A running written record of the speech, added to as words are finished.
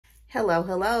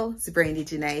Hello, it's Brandi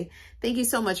Janei. Thank you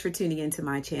so much for tuning into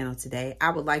my channel today. I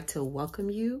would like to welcome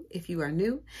you if you are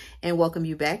new and welcome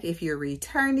you back if you're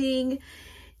returning.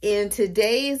 In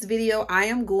today's video, I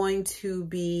am going to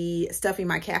be stuffing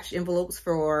my cash envelopes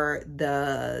for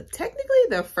technically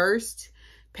the first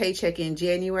paycheck in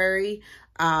January.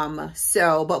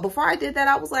 But before I did that,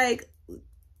 I was like,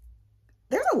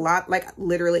 there's a lot, like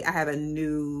literally I have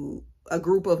a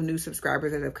group of new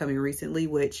subscribers that have come in recently,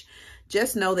 which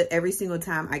just know that every single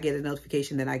time I get a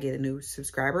notification that I get a new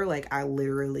subscriber, like I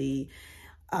literally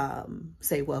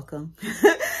say welcome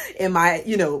in my,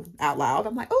 out loud.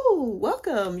 I'm like, oh,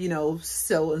 welcome,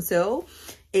 so-and-so.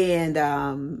 And,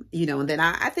 and then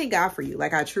I thank God for you.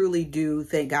 Like I truly do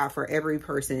thank God for every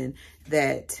person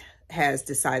that has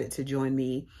decided to join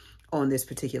me on this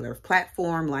particular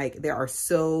platform. Like there are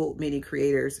so many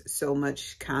creators, so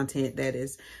much content that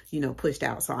is, pushed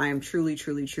out. So I am truly,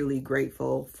 truly, truly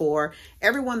grateful for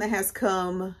everyone that has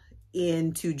come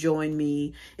in to join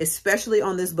me, especially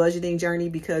on this budgeting journey,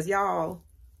 because y'all,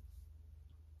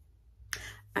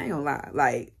 I ain't gonna lie,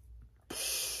 like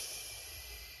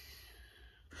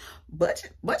budgeting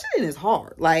is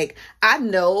hard. Like I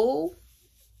know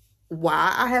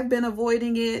why I have been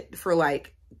avoiding it for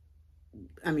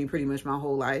pretty much my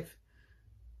whole life.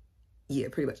 Yeah,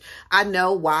 pretty much. I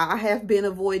know why I have been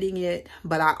avoiding it,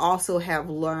 but I also have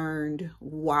learned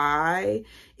why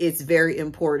it's very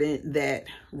important that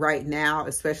right now,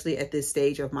 especially at this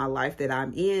stage of my life that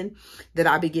I'm in, that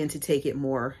I begin to take it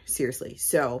more seriously.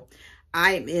 So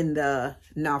I'm in the,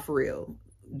 nah, for real,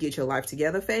 get your life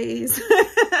together phase.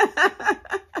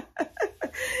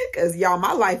 Cause y'all,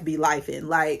 my life be lifing.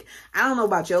 Like, I don't know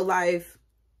about your life,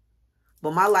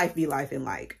 but my life be lifing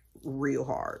like real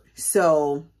hard.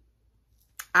 So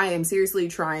I am seriously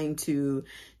trying to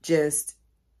just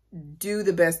do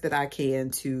the best that I can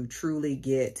to truly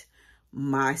get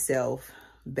myself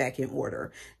back in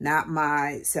order. Not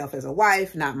myself as a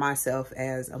wife, not myself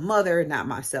as a mother, not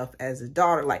myself as a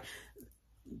daughter, like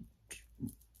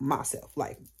myself,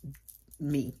 like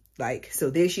me. Like, so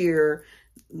this year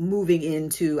moving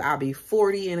into, I'll be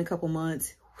 40 in a couple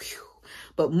months. Whew.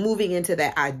 But moving into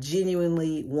that, I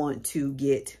genuinely want to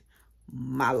get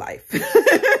my life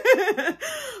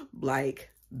like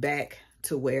back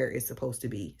to where it's supposed to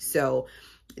be. So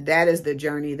that is the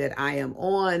journey that I am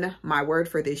on. My word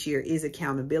for this year is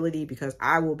accountability, because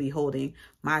I will be holding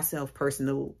myself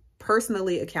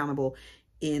personally accountable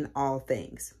in all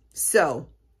things. So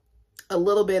a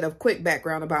little bit of quick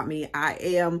background about me. I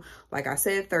am, like I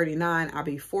said, 39. I'll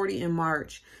be 40 in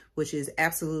March, which is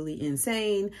absolutely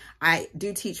insane. I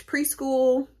do teach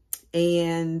preschool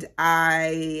and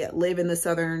I live in the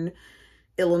Southern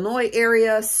Illinois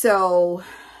area. So,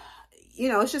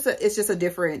 it's just a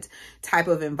different type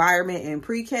of environment. And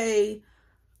pre-K,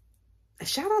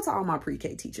 shout out to all my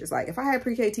pre-K teachers. Like if I had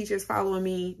pre-K teachers following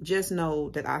me, just know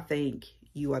that I think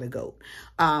you are the GOAT.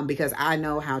 Because I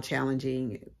know how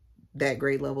challenging that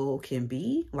grade level can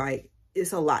be. Like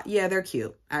it's a lot. Yeah, they're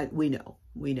cute. We know.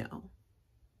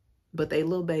 But they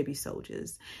little baby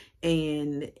soldiers.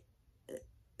 And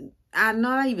I'm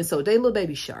not even so, they little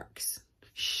baby sharks.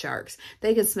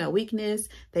 They can smell weakness.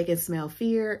 They can smell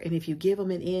fear. And if you give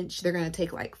them an inch, they're going to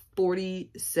take like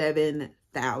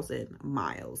 47,000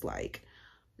 miles. Like,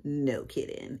 no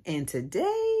kidding. And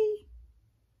today,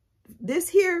 this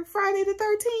here, Friday the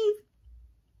 13th,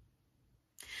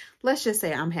 let's just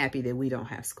say I'm happy that we don't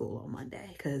have school on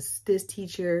Monday, because this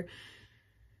teacher,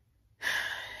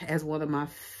 as one of my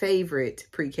favorite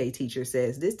pre-K teachers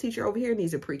says, this teacher over here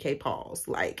needs a pre-K pause.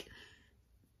 Like,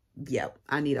 yep,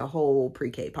 I need a whole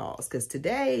pre-K pause, because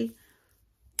today,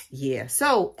 yeah.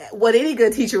 So what any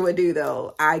good teacher would do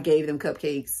though, I gave them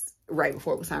cupcakes right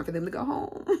before it was time for them to go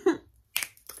home.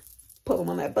 Put them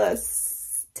on that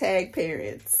bus, tag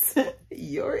parents,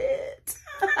 you're it.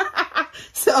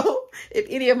 So if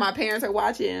any of my parents are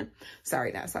watching,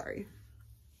 sorry, not sorry.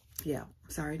 Yeah,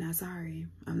 sorry, not sorry.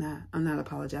 I'm not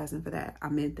apologizing for that. I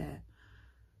meant that.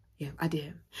 Yeah, I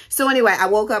did. So anyway, I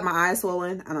woke up, my eyes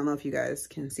swollen. I don't know if you guys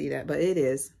can see that, but it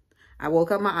is. I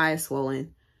woke up, my eyes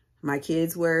swollen. My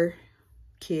kids were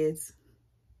kids.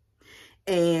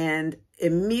 And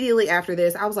immediately after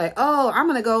this, I was like, oh, I'm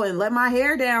going to go and let my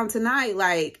hair down tonight.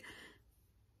 Like,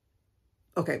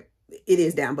 okay, it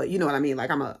is down, but you know what I mean?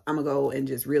 Like I'm gonna go and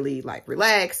just really like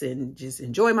relax and just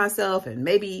enjoy myself and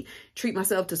maybe treat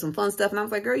myself to some fun stuff. And I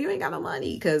was like, girl, you ain't got no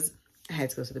money, because I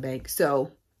had to go to the bank.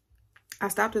 So I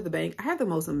stopped at the bank. I had the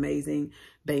most amazing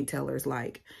bank tellers.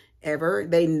 Like ever.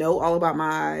 They know all about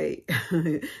my,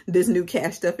 this new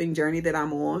cash stuffing journey that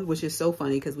I'm on, which is so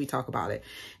funny because we talk about it.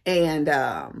 And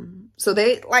so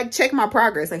they like check my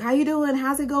progress. Like, how you doing?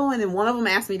 How's it going? And one of them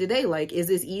asked me today, like, is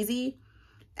this easy?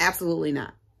 Absolutely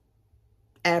not.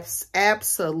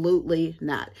 Absolutely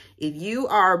not. If you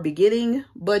are beginning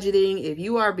budgeting, if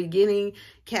you are beginning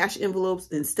cash envelopes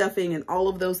and stuffing and all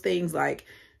of those things, like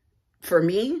for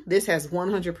me, this has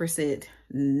 100%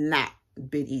 not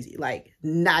been easy. Like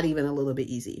not even a little bit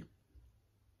easy,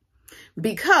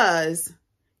 because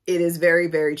it is very,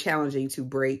 very challenging to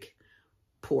break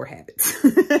poor habits.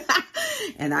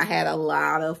 And I had a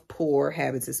lot of poor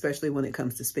habits, especially when it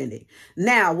comes to spending.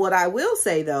 Now, what I will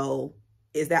say though,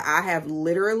 is that I have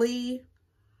literally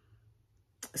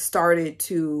started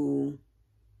to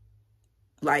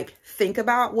like think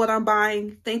about what I'm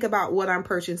buying, think about what I'm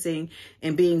purchasing,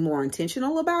 and being more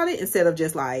intentional about it instead of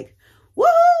just like,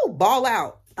 woohoo, ball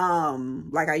out.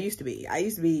 Like I used to be.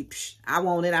 Psh, I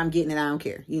want it, I'm getting it, I don't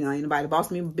care. You know, ain't nobody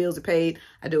boss me, bills are paid,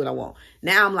 I do what I want.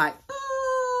 Now I'm like,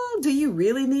 do you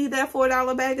really need that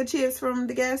 $4 bag of chips from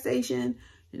the gas station?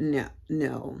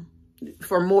 No.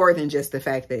 For more than just the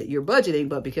fact that you're budgeting,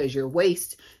 but because your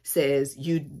waist says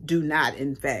you do not,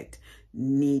 in fact,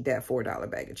 need that $4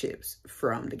 bag of chips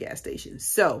from the gas station.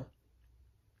 So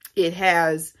it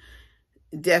has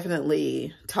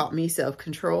definitely taught me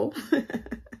self-control,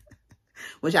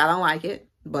 which I don't like it,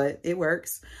 but it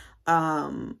works.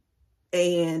 And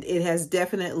it has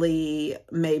definitely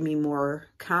made me more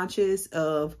conscious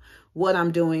of what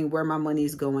I'm doing, where my money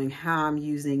is going, how I'm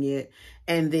using it.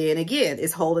 And then again,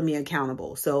 it's holding me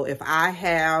accountable. So if I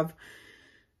have,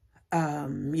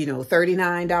 you know,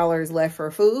 $39 left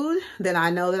for food, then I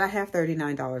know that I have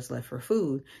 $39 left for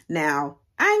food. Now,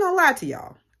 I ain't gonna lie to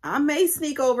y'all. I may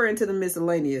sneak over into the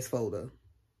miscellaneous folder.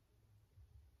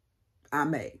 I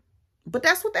may. But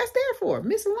that's what that's there for,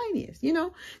 miscellaneous, you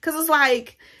know? Because it's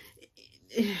like,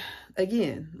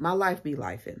 again, my life be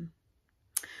lifing.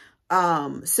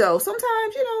 So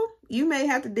sometimes, you know, you may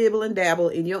have to dibble and dabble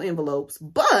in your envelopes,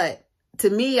 but to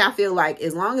me, I feel like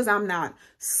as long as I'm not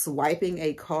swiping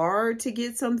a card to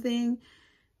get something,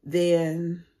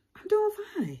 then I'm doing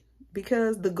fine,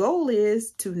 because the goal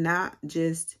is to not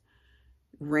just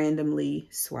randomly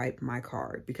swipe my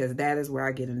card, because that is where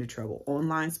I get into trouble.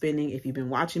 Online spending, if you've been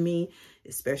watching me,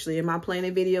 especially in my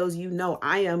planning videos, you know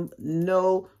I am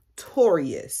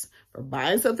notorious for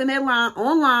buying something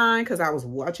online because I was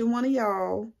watching one of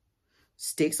y'all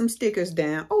stick some stickers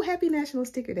down. Oh, happy National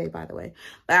Sticker Day, by the way.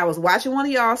 But I was watching one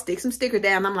of y'all stick some sticker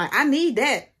down. I'm like, I need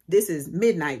that. This is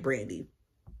Midnight Brandi.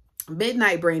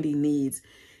 Midnight Brandi needs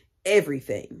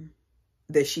everything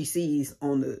that she sees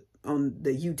on the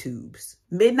YouTubes.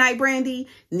 Midnight Brandi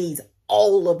needs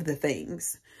all of the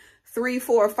things. 3,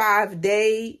 4, 5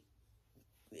 day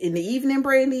in the evening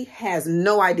Brandi has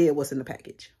no idea what's in the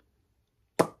package.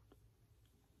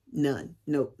 None.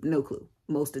 No clue.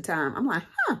 Most of the time, I'm like,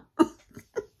 huh.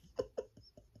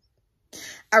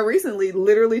 I recently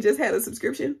literally just had a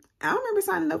subscription. I don't remember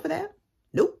signing up for that.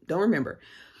 Nope, don't remember.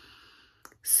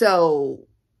 So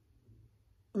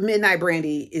Midnight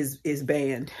Brandi is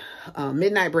banned.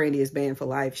 Midnight Brandi is banned for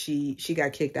life. She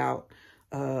got kicked out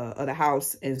of the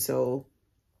house, and so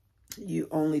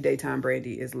only daytime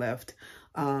Brandi is left,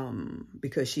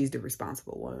 because she's the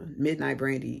responsible one. Midnight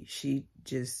Brandi,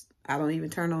 I don't even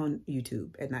turn on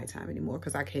YouTube at nighttime anymore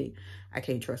because I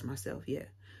can't trust myself yet.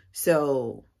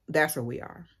 So that's where we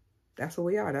are. That's where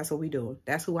we are. That's what we doing.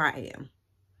 That's who I am.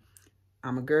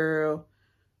 I'm a girl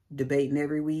debating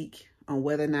every week on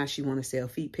whether or not she want to sell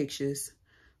feet pictures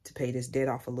to pay this debt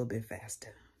off a little bit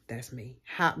faster. That's me.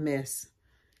 Hot Mess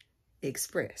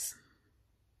Express.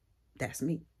 That's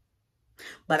me.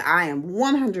 But I am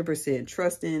 100%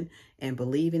 trusting and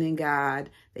believing in God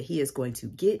that he is going to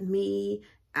get me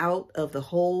out of the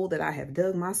hole that I have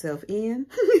dug myself in.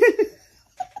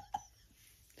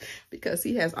 Because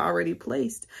he has already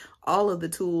placed all of the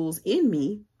tools in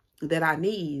me that I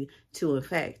need to, in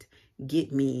fact,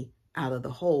 get me out of the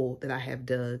hole that I have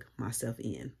dug myself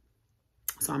in.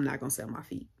 So I'm not going to sell my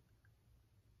feet.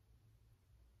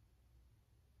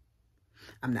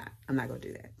 I'm not going to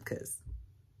do that because,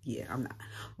 yeah, I'm not.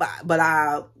 But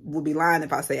I would be lying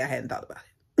if I say I hadn't thought about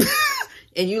it.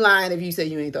 And you lying if you say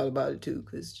you ain't thought about it too,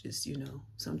 because just, you know,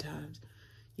 sometimes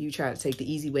you try to take the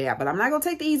easy way out. But I'm not going to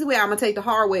take the easy way. I'm going to take the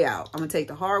hard way out. I'm going to take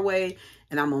the hard way,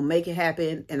 and I'm going to make it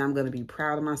happen, and I'm going to be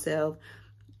proud of myself.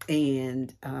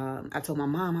 And I told my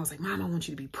mom, I was like, Mom, I want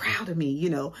you to be proud of me. You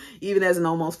know, even as an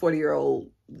almost 40-year-old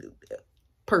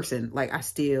person, like I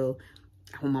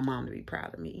want my mom to be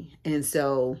proud of me. And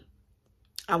so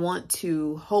I want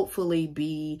to hopefully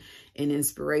be an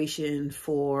inspiration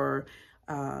for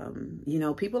You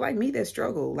know, people like me that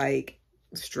struggle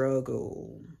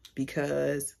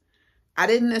because I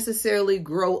didn't necessarily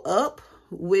grow up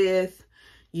with,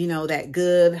 you know, that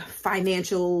good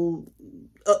financial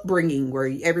upbringing where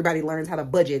everybody learns how to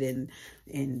budget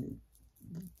and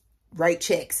write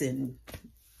checks. And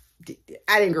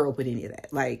I didn't grow up with any of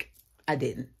that. Like, I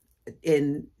didn't.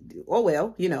 And, oh,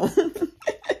 well, you know,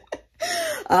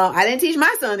 I didn't teach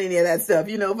my son any of that stuff,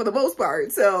 you know, for the most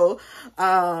part. So,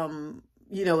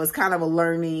 you know, it's kind of a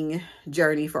learning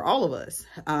journey for all of us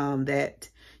that,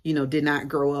 you know, did not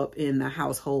grow up in the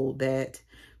household that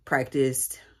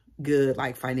practiced good,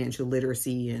 like, financial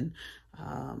literacy and,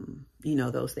 you know,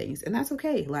 those things. And that's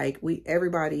okay. Like,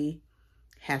 everybody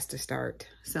has to start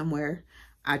somewhere.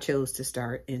 I chose to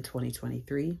start in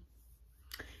 2023.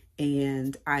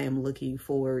 And I am looking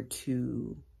forward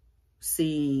to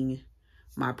seeing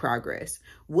my progress.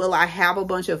 Will I have a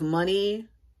bunch of money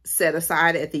set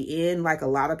aside at the end like a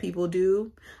lot of people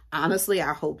do? Honestly,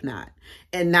 I hope not.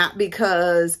 And not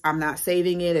because I'm not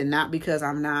saving it and not because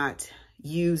I'm not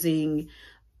using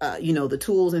you know, the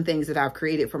tools and things that I've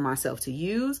created for myself to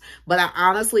use. But I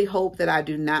honestly hope that I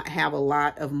do not have a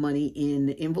lot of money in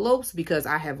envelopes, because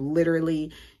I have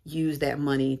literally used that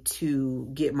money to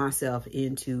get myself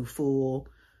into full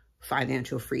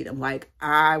financial freedom. Like,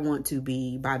 I want to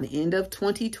be, by the end of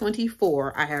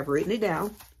 2024, I have written it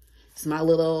down. It's my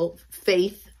little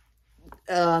faith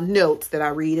notes that I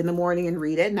read in the morning and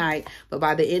read at night. But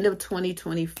by the end of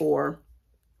 2024,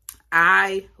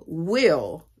 I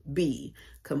will be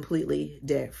completely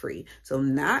debt free. So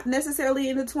not necessarily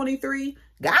into 23.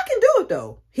 God can do it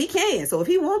though. He can. So if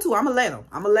he wants to, I'm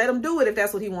gonna let him do it if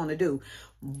that's what he want to do.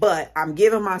 But I'm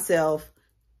giving myself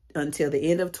until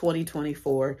the end of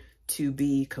 2024 to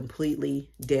be completely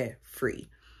debt free,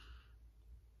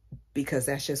 because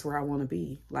that's just where I want to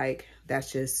be. Like,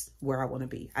 that's just where I want to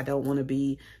be. I don't want to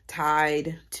be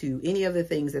tied to any of the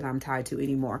things that I'm tied to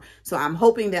anymore. So I'm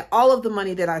hoping that all of the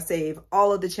money that I save,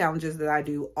 all of the challenges that I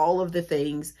do, all of the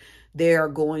things, they're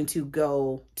going to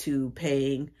go to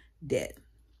paying debt.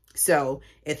 So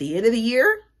at the end of the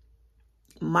year,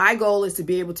 my goal is to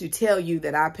be able to tell you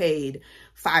that I paid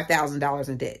 $5,000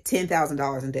 in debt,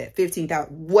 $10,000 in debt,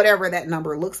 $15,000, whatever that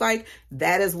number looks like.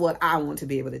 That is what I want to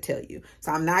be able to tell you.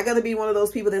 So I'm not going to be one of those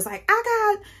people that's like,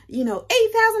 I got, you know,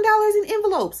 $8,000 in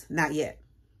envelopes. Not yet.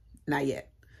 Not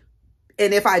yet.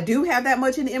 And if I do have that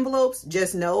much in envelopes,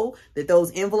 just know that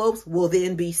those envelopes will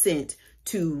then be sent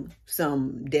to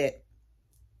some debt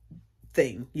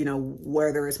thing, you know,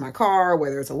 whether it's my car,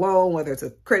 whether it's a loan, whether it's a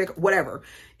credit, whatever.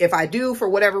 If I do, for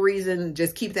whatever reason,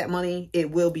 just keep that money,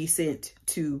 it will be sent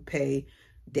to pay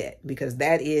debt, because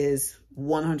that is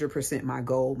 100% my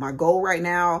goal. My goal right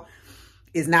now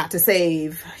is not to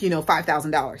save, you know,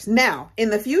 $5,000. Now, in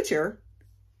the future,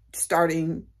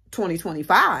 starting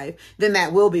 2025, then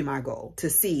that will be my goal, to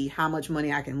see how much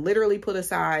money I can literally put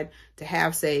aside to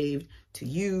have saved, to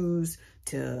use,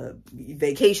 to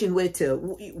vacation with, to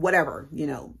whatever, you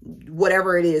know,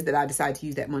 whatever it is that I decide to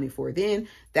use that money for, then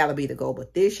that'll be the goal.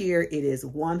 But this year it is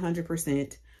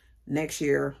 100%, next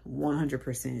year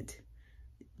 100%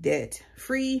 debt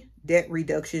free, debt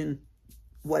reduction,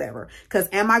 whatever. Because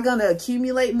am I going to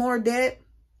accumulate more debt?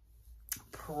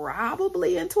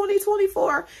 Probably in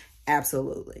 2024.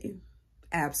 Absolutely.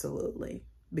 Absolutely.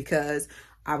 Because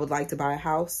I would like to buy a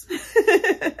house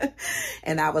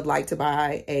and I would like to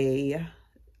buy a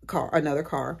car, another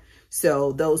car.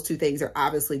 So those two things are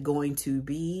obviously going to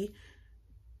be,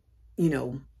 you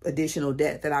know, additional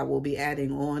debt that I will be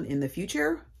adding on in the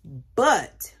future,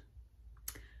 but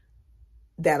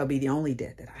that'll be the only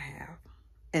debt that I have.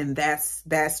 And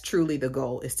that's truly the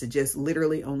goal, is to just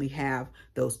literally only have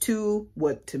those two,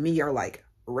 what to me are like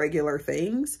regular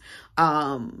things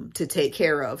to take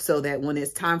care of, so that when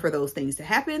it's time for those things to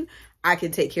happen, I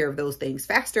can take care of those things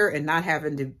faster and not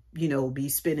having to, you know, be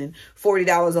spending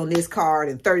 $40 on this card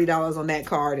and $30 on that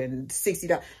card and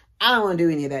 $60. I don't want to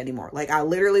do any of that anymore. Like, I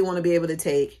literally want to be able to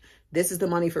take, this is the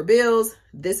money for bills,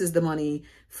 this is the money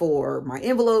for my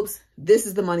envelopes, this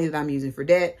is the money that I'm using for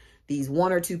debt, these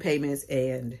 1 or 2 payments,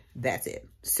 and that's it.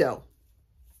 So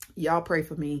y'all pray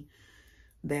for me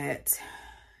that,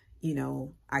 you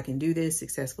know, I can do this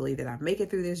successfully, that I make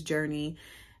it through this journey,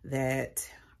 that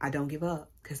I don't give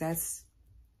up, because that's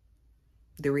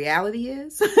the reality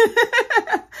is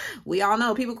we all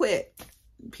know people quit.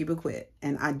 People quit.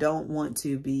 And I don't want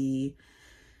to be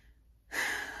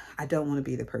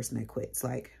the person that quits.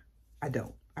 Like,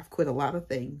 I've quit a lot of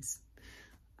things,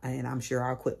 and I'm sure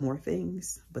I'll quit more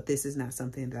things, but this is not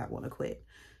something that I want to quit.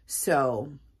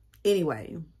 So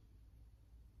anyway,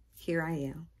 here I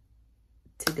am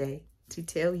today to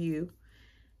tell you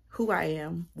who I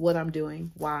am, what I'm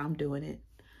doing, why I'm doing it.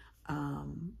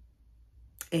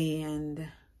 And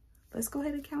let's go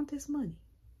ahead and count this money.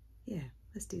 Yeah,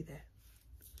 let's do that.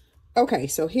 Okay,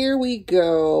 so here we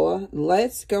go.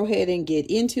 Let's go ahead and get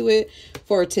into it.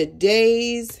 For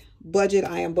today's budget,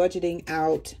 I am budgeting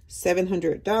out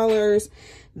 $700.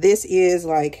 This is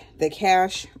like the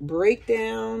cash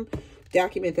breakdown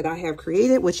document that I have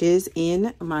created, which is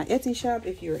in my Etsy shop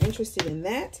if you're interested in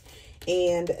that.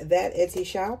 And that Etsy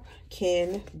shop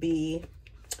can be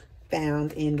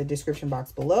found in the description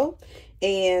box below.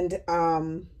 And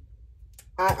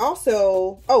I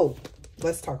also,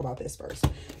 let's talk about this first.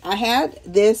 I had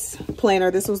this planner.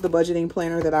 This was the budgeting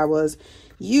planner that I was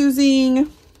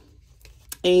using.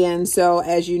 And so,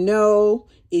 as you know,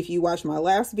 if you watched my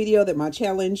last video, that my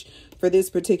challenge for this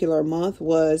particular month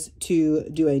was to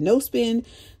do a no spend.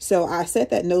 So I set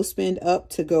that no spend up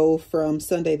to go from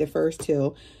Sunday the 1st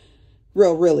till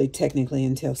really technically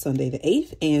until Sunday the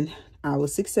 8th. And I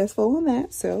was successful on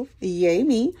that. So yay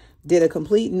me. Did a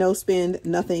complete no spend,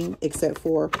 nothing except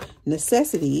for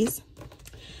necessities.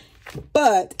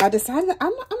 But I decided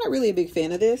I'm not really a big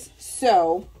fan of this.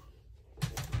 So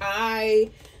I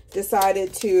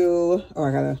decided to,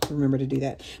 I gotta remember to do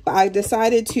that. But I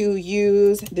decided to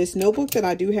use this notebook that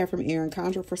I do have from Erin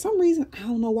Condren. For some reason, I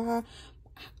don't know why,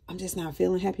 I'm just not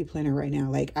feeling Happy Planner right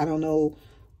now. Like, I don't know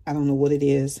what it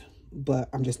is, but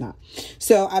I'm just not.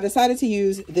 So I decided to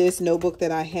use this notebook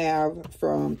that I have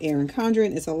from Erin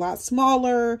Condren. It's a lot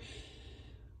smaller.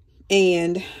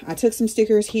 And I took some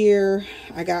stickers here.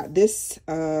 I got this,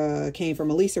 came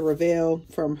from Elisa Ravel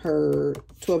from her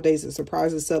 12 Days of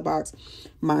Surprises sub box.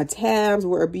 My tabs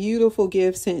were a beautiful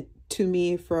gift sent to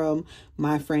me from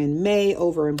my friend May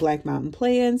over in Black Mountain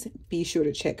Plans. Be sure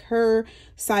to check her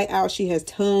site out. She has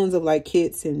tons of like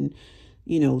kits and,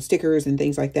 you know, stickers and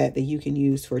things like that that you can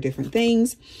use for different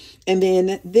things. And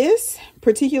then this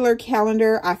particular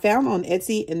calendar I found on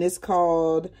Etsy, and it's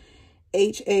called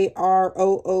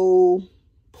HAROO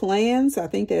plans. I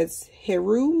think that's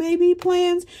Heru maybe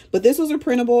plans, but this was a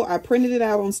printable. I printed it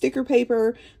out on sticker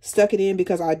paper, stuck it in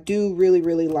because I do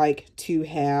really like to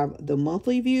have the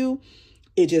monthly view.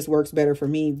 It just works better for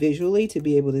me visually to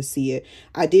be able to see it.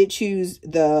 I did choose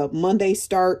the Monday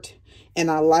start,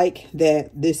 and I like that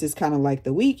this is kind of like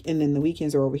the week, and then the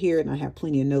weekends are over here, and I have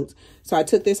plenty of notes. So I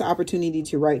took this opportunity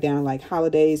to write down like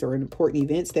holidays or important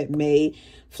events that may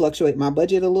fluctuate my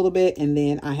budget a little bit. And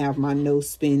then I have my no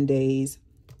spend days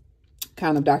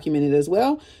kind of documented as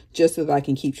well, just so that I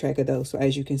can keep track of those. So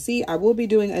as you can see, I will be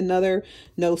doing another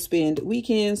no spend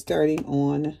weekend starting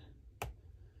on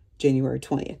January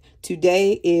 20th.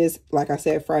 Today is, like I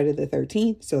said, Friday the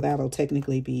 13th. So that'll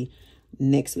technically be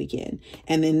next weekend.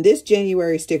 And then this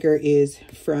January sticker is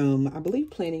from, I believe,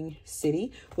 Planning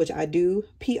City, which I do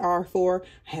PR for.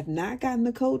 I have not gotten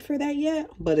the code for that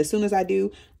yet, but as soon as I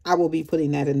do, I will be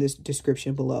putting that in this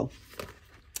description below.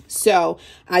 So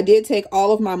I did take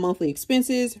all of my monthly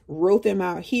expenses, wrote them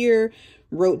out here,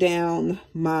 wrote down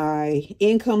my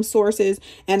income sources,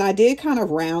 and I did kind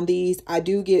of round these. I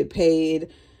do get paid,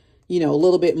 you know, a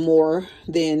little bit more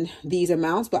than these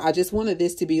amounts, but I just wanted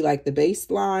this to be like the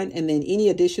baseline, and then any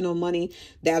additional money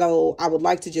I would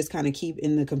like to just kind of keep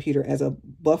in the computer as a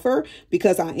buffer,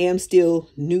 because I am still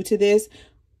new to this.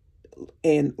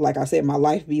 And like I said, my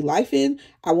life be lifing.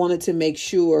 I wanted to make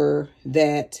sure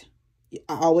that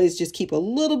I always just keep a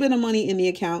little bit of money in the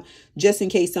account just in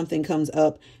case something comes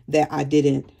up that I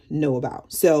didn't know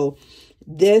about. So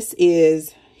this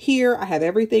is here. I have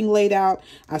everything laid out.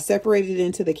 I separated it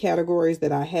into the categories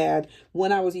that I had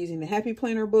when I was using the Happy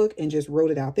Planner book and just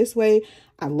wrote it out this way.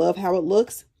 I love how it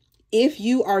looks. If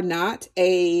you are not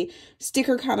a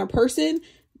sticker kind of person,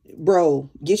 bro,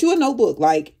 get you a notebook.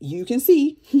 Like you can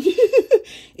see,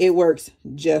 it works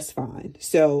just fine.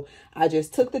 So I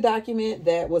just took the document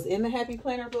that was in the Happy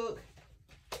Planner book,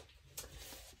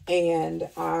 and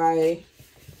I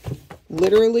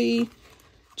literally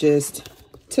just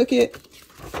took it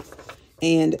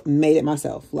and made it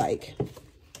myself. Like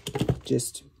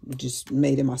just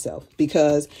made it myself,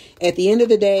 because at the end of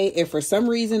the day, if for some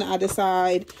reason I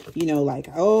decide, you know, like,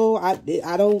 oh, I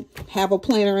don't have a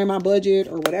planner in my budget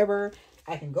or whatever,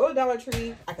 I can go to Dollar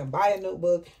Tree, I can buy a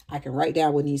notebook, I can write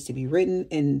down what needs to be written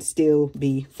and still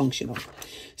be functional.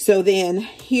 So then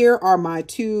here are my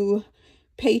 2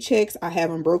 paychecks. I have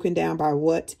them broken down by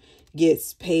what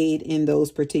gets paid in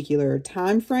those particular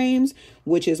time frames,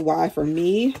 which is why for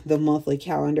me, the monthly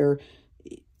calendar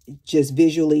just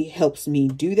visually helps me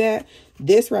do that.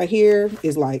 This right here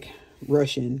is like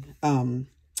Russian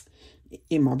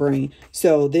in my brain.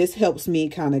 So this helps me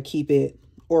kind of keep it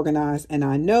organized. And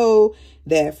I know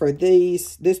that for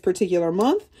this particular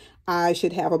month, I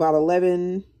should have about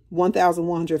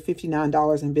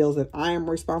 $1,159 in bills that I am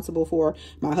responsible for.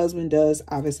 My husband does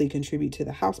obviously contribute to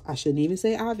the house. I shouldn't even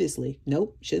say obviously.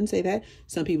 Nope, shouldn't say that.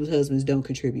 Some people's husbands don't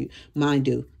contribute. Mine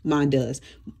do. Mine does.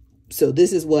 So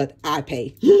this is what I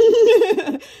pay.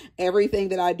 Everything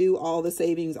that I do, all the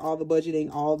savings, all the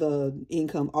budgeting, all the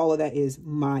income, all of that is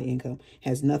my income.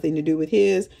 Has nothing to do with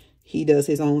his. He does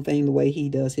his own thing the way he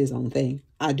does his own thing.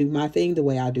 I do my thing the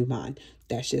way I do mine.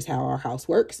 That's just how our house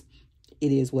works.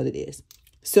 It is what it is.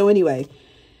 So anyway,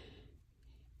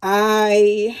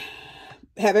 I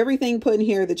have everything put in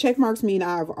here. The check marks mean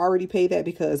I've already paid that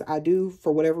because I do,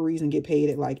 for whatever reason, get paid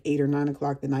at like 8 or 9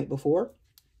 o'clock the night before.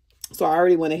 So I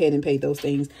already went ahead and paid those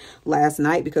things last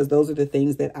night because those are the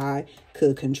things that I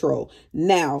could control.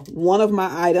 Now, one of my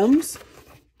items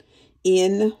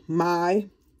in my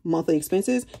monthly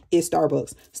expenses is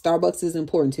Starbucks. Starbucks is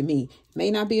important to me.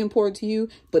 May not be important to you,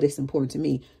 but it's important to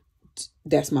me.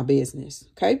 That's my business.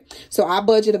 Okay. So I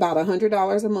budget about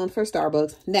 $100 a month for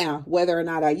Starbucks. Now, whether or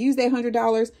not I use that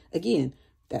 $100, again,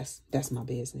 that's my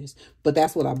business, but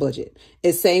that's what I budget.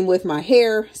 It's same with my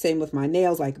hair, same with my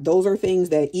nails. Like those are things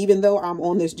that even though I'm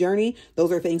on this journey,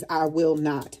 those are things I will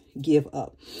not give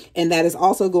up. And that is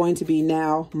also going to be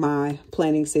now my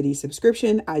Planning City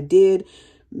subscription. I did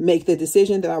make the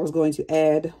decision that I was going to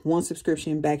add one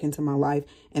subscription back into my life.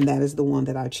 And that is the one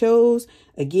that I chose.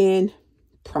 Again,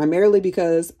 primarily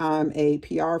because I'm a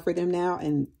PR for them now,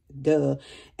 and duh.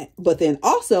 But then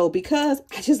also because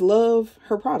I just love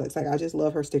her products. Like I just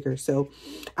love her stickers. So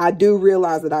I do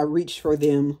realize that I reach for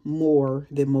them more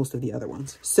than most of the other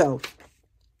ones. So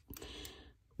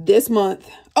this month,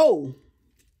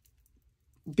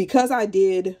 because I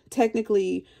did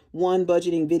technically one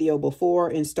budgeting video before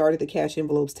and started the cash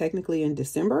envelopes technically in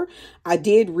December, I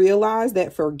did realize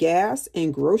that for gas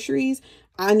and groceries,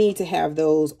 I need to have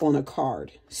those on a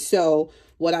card. So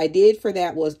what I did for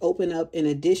that was open up an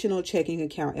additional checking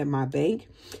account at my bank.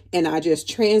 And I just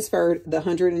transferred the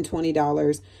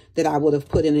 $120 that I would have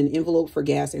put in an envelope for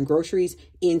gas and groceries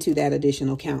into that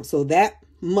additional account. So that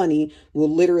money will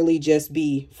literally just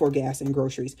be for gas and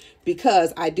groceries,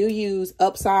 because I do use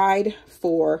Upside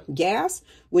for gas,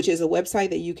 which is a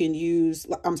website that you can use.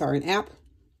 An app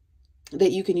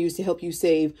that you can use to help you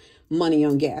save money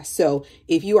on gas. So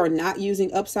if you are not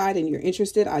using Upside and you're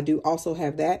interested, I do also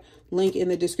have that link in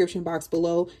the description box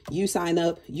below. You sign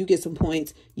up, you get some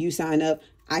points. You sign up,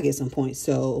 I get some points.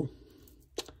 So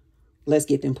let's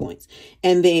get them points.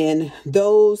 And then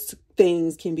those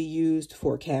things can be used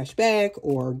for cash back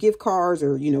or gift cards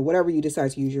or, whatever you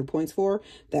decide to use your points for.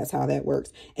 That's how that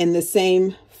works. And the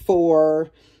same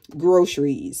for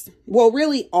groceries. Well,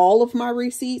 really all of my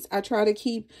receipts I try to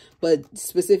keep, but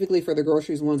specifically for the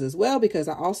groceries ones as well, because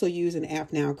I also use an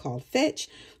app now called Fetch,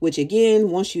 which again,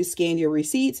 once you scan your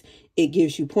receipts, it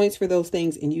gives you points for those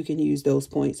things and you can use those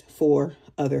points for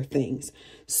other things.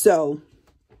 So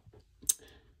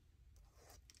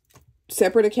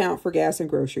separate account for gas and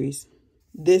groceries.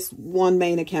 This one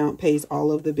main account pays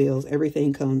all of the bills.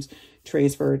 Everything comes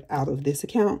transferred out of this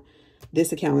account.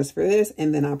 This account is for this.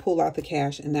 And then I pull out the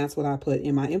cash and that's what I put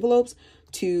in my envelopes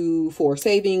for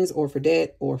savings or for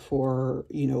debt or for,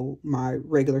 my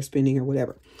regular spending or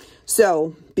whatever.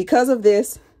 So because of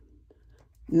this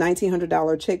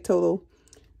 $1,900 check total,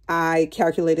 I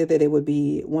calculated that it would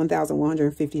be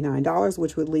 $1,159,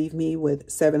 which would leave me with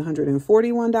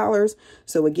 $741.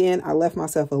 So again, I left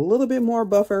myself a little bit more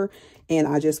buffer and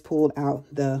I just pulled out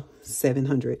the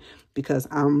 $700 because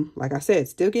I'm, like I said,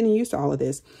 still getting used to all of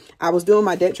this. I was doing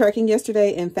my debt tracking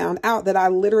yesterday and found out that I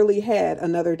literally had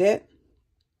another debt,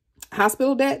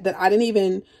 hospital debt, that I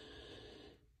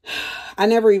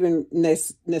never even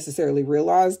necessarily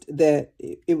realized that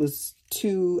it was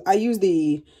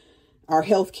our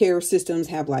healthcare systems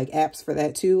have like apps for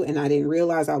that too. And I didn't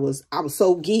realize I was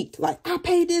so geeked. Like I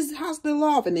paid this hospital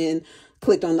off and then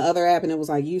clicked on the other app and it was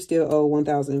like, you still owe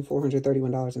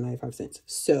 $1,431.95.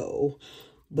 So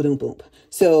boom, boom.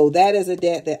 So that is a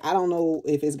debt that I don't know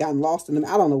if it's gotten lost in them.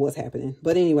 I don't know what's happening.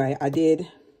 But anyway, I did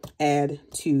add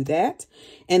to that.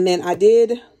 And then I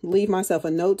did leave myself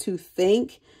a note to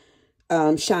thank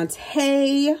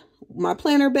Shaunte, my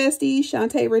planner bestie,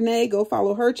 Shaunte Renee. Go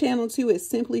follow her channel too. It's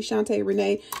Simply Shaunte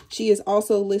Renee. She is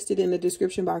also listed in the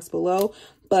description box below,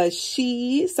 but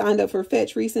she signed up for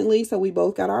Fetch recently. So we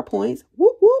both got our points.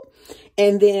 Whoop, whoop.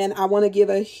 And then I want to give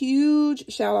a huge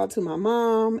shout out to my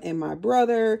mom and my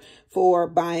brother for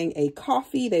buying a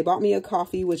coffee. They bought me a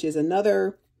coffee, which is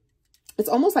it's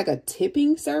almost like a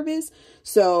tipping service.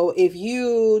 So if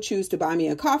you choose to buy me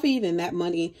a coffee, then that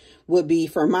money would be,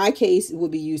 for my case, it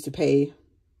would be used to pay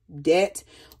debt.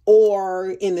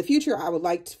 Or in the future, I would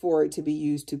like for it to be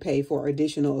used to pay for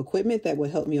additional equipment that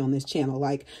would help me on this channel.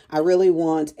 Like, I really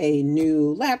want a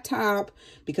new laptop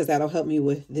because that'll help me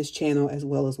with this channel as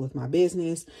well as with my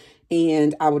business.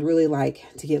 And I would really like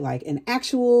to get like an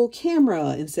actual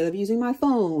camera instead of using my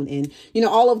phone and, you know,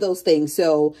 all of those things.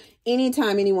 So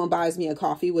anytime anyone buys me a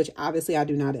coffee, which obviously I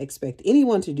do not expect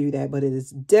anyone to do that, but it is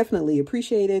definitely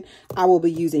appreciated, I will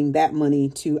be using that money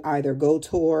to either go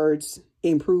towards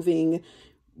improving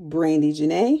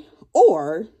Brandijanei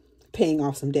or paying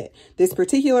off some debt. This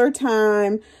particular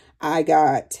time, I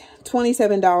got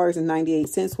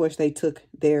 $27.98, which they took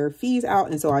their fees out.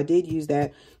 And so I did use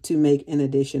that to make an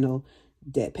additional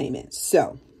debt payment.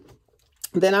 So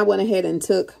then I went ahead and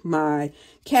took my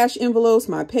cash envelopes,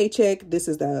 my paycheck. This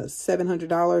is the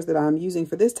 $700 that I'm using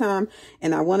for this time.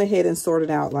 And I went ahead and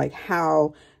sorted out like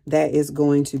how that is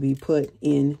going to be put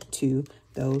into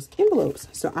those envelopes.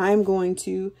 So I'm going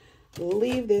to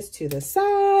leave this to the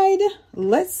side.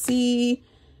 Let's see.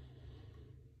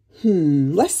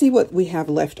 Let's see what we have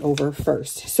left over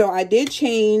first. So I did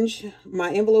change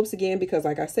my envelopes again because,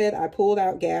 like I said, I pulled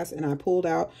out gas and I pulled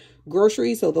out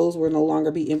groceries. So those will no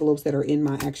longer be envelopes that are in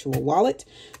my actual wallet.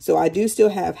 So I do still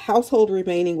have household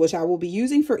remaining, which I will be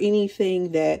using for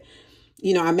anything that,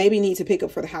 you know, I maybe need to pick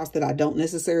up for the house that I don't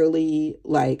necessarily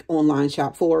like online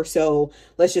shop for. So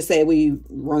let's just say we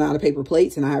run out of paper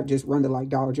plates and I have just run to like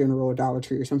Dollar General or Dollar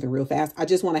Tree or something real fast. I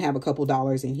just want to have a couple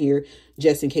dollars in here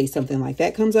just in case something like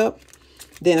that comes up.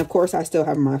 Then, of course, I still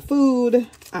have my food.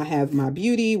 I have my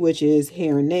beauty, which is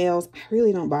hair and nails. I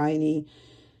really don't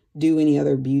do any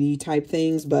other beauty type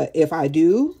things, but if I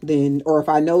do, then, or if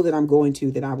I know that I'm going to,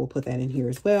 then I will put that in here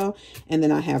as well. And then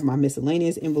I have my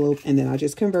miscellaneous envelope, and then I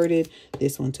just converted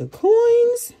this one to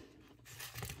coins.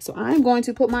 So I'm going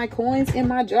to put my coins in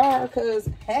my jar because,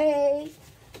 hey,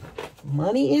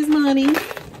 money is money.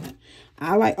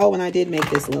 I like, oh, and I did make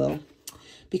this little,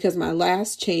 because my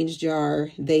last change jar,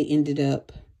 they ended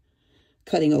up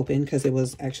cutting open because it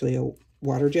was actually a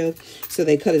water jug. So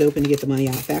they cut it open to get the money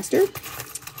out faster.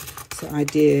 So I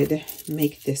did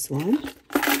make this one.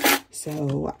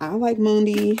 So I like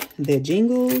money that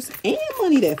jingles and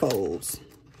money that folds.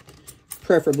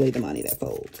 Preferably the money that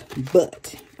folds.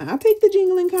 But I'll take the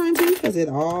jingling kind too because it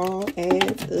all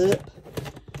adds up.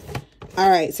 All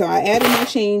right, so I added my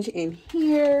change in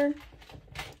here.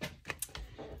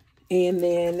 And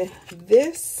then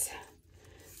this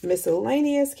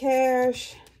miscellaneous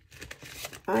cash,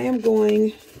 I am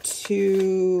going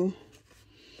to...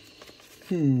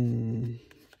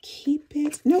 keep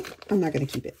it. Nope, I'm not going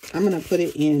to keep it. I'm going to put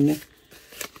it in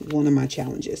one of my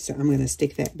challenges. So I'm going to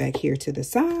stick that back here to the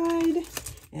side.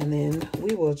 And then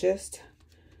we will just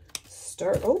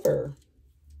start over.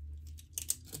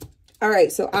 All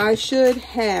right, so I should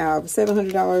have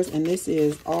 $700. And this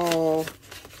is all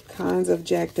kinds of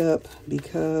jacked up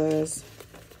because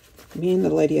me and the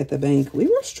lady at the bank, we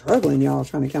were struggling, y'all,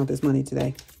 trying to count this money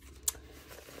today.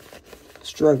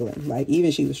 Struggling, like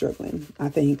even she was struggling. I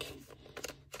think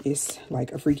it's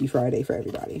like a Freaky Friday for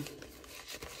everybody.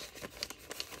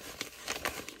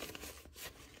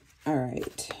 All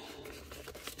right,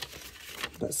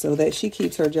 but so that she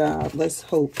keeps her job, let's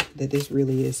hope that this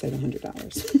really is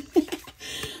 $700.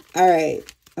 All right,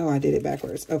 oh, I did it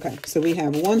backwards. Okay, so we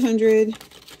have 100,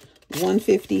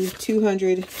 150,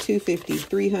 200, 250,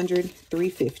 300,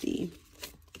 350,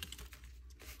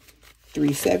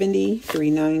 370,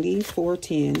 390,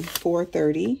 410,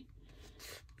 430,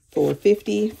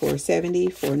 450, 470,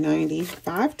 490,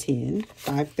 510,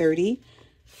 530,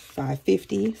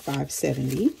 550,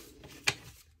 570,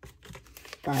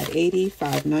 580,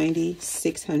 590,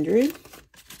 600,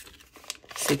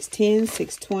 610,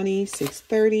 620,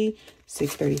 630,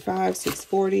 635,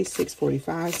 640,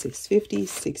 645, 650,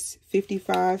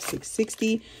 655,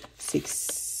 660,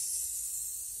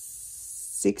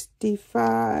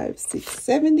 665,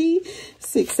 670,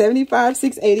 675,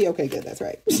 680. Okay, good. That's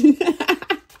right.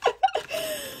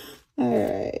 All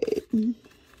right.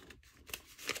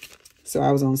 So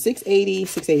I was on 680,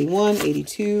 681,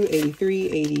 82, 83,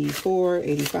 84,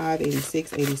 85,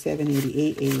 86, 87,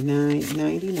 88, 89,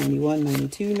 90, 91,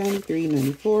 92, 93,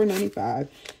 94, 95,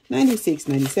 96,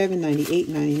 97, 98,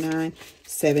 99,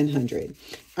 700.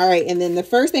 All right. And then the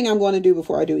first thing I'm going to do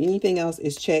before I do anything else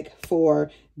is check for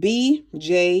B,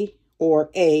 J, or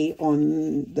A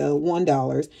on the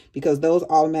 $1 because those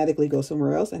automatically go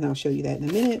somewhere else. And I'll show you that in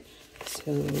a minute.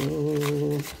 So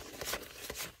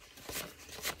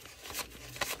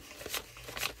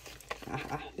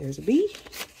there's a B.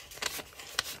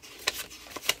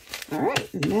 All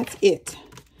right, and that's it.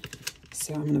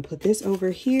 So I'm going to put this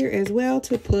over here as well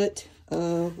to put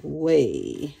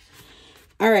away.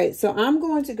 All right, so I'm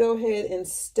going to go ahead and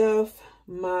stuff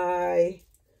my,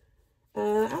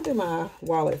 I'll do my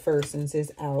wallet first since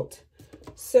it's out.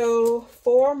 So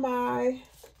for my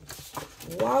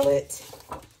wallet,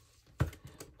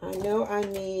 I know I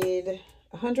need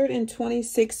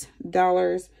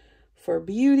 $126 for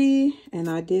beauty, and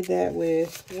I did that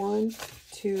with 1,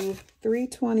 2, 3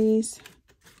 20s,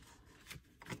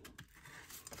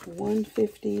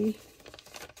 150.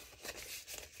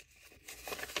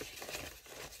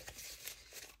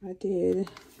 I did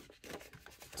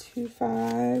 2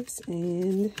 5s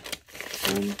and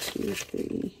 1, 2,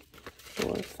 3,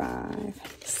 4, 5,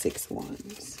 6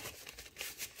 1s.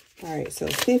 All right, so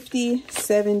 50,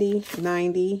 70,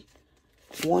 90,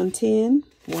 110,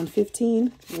 115,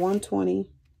 120.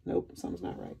 Nope, something's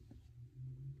not right.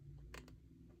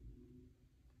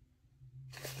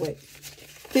 Wait.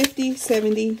 50,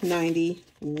 70, 90,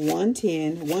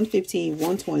 110, 115,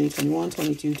 120, 21,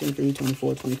 22, 23,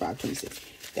 24, 25, 26.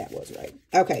 That was right.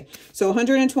 Okay, so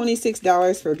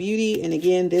 $126 for beauty. And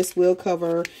again, this will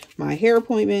cover my hair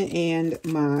appointment and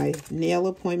my nail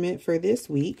appointment for this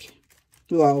week.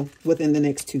 Well, within the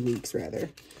next 2 weeks,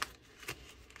 rather.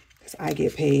 Because I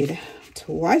get paid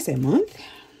twice a month.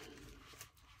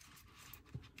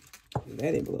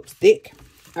 That envelope's thick.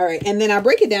 All right, and then I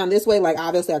break it down this way. Like,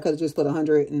 obviously, I could have just put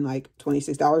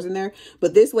 $126 in there.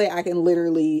 But this way, I can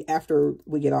literally, after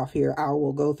we get off here, I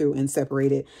will go through and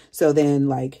separate it. So then,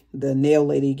 like, the nail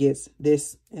lady gets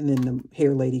this, and then the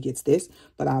hair lady gets this.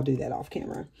 But I'll do that off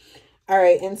camera. All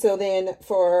right, and so then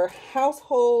for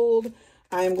household,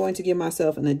 I'm going to give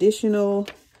myself an additional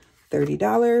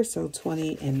 $30. So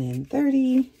 20 and then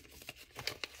 30.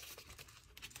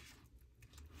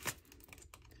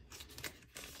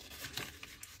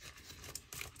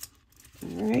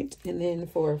 All right, and then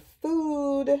for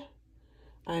food,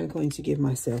 I'm going to give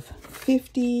myself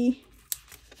 50.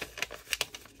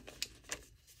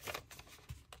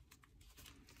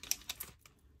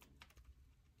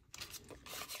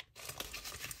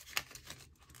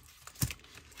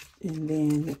 And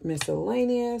then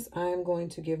miscellaneous, I'm going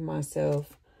to give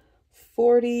myself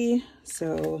 40.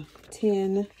 So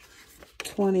 10,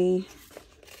 20,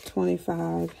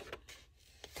 25,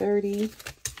 30.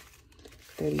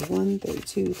 31,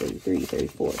 32, 33,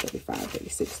 34, 35,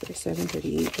 36, 37,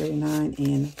 38, 39,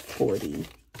 and 40.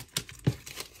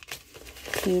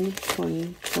 10,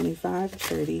 20, 25,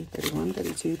 30, 31,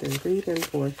 32, 33,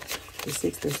 34,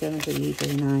 36, 37, 38,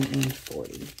 39, and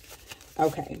 40.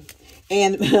 Okay.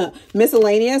 And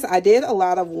miscellaneous, I did a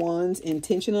lot of ones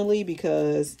intentionally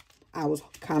because I was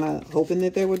kind of hoping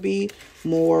that there would be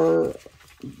more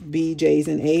B, J's,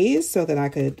 and A's so that I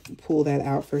could pull that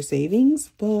out for savings.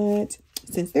 But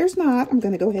since there's not, I'm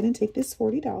going to go ahead and take this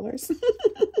 $40.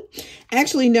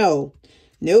 Actually, no.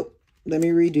 Nope. Let me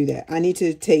redo that. I need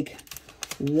to take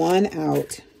one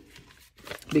out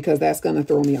because that's going to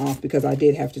throw me off because I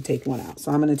did have to take one out.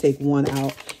 So I'm going to take one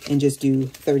out and just do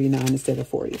 39 instead of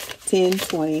 40. 10,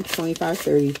 20, 25,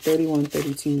 30, 31,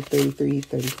 32, 33,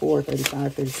 34,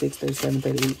 35, 36, 37,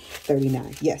 38,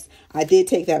 39. Yes, I did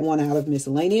take that one out of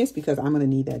miscellaneous because I'm going to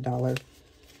need that dollar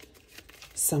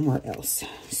somewhere else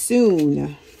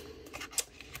soon.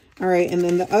 All right, and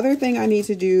then the other thing I need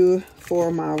to do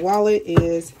for my wallet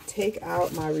is take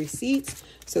out my receipts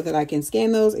so that I can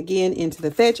scan those again into the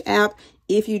Fetch app.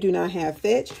 If you do not have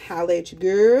Fetch, holla at your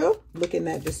girl. Look in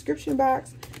that description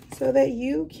box so that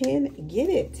you can get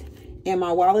it. And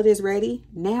my wallet is ready.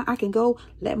 Now I can go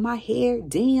let my hair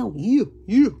down. You.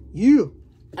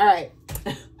 All right.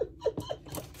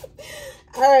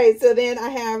 All right, so then I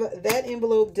have that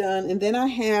envelope done. And then I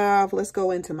have, let's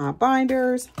go into my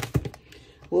binders.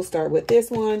 We'll start with this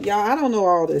one. Y'all, I don't know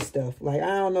all this stuff. Like, I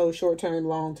don't know short-term,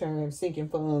 long-term, sinking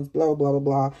funds, blah, blah, blah,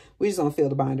 blah. We just don't fill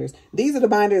the binders. These are the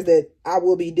binders that I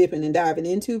will be dipping and diving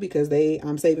into because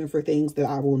I'm saving for things that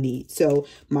I will need. So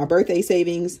my birthday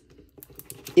savings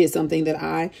is something that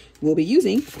I will be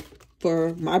using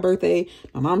for my birthday,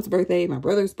 my mom's birthday, my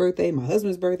brother's birthday, my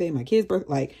husband's birthday, my kid's birthday.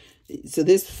 Like, so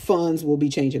this funds will be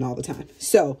changing all the time.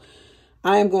 So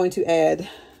I am going to add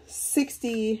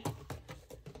 $60.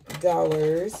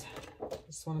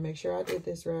 Just want to make sure I did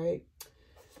this right.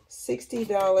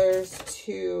 $60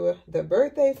 to the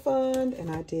birthday fund.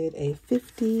 And I did a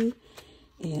 50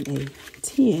 and a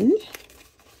 10.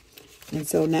 And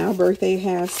so now birthday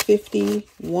has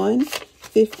 51,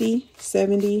 50,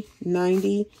 70,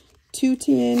 90,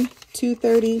 210,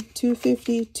 230,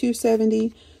 250,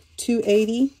 270,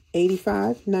 280,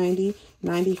 85, 90,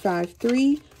 95,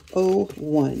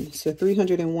 301. So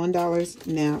 $301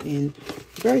 now in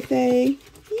birthday.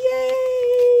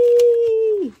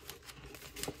 Yay!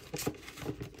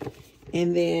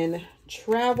 And then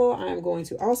travel, I'm going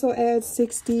to also add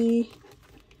 60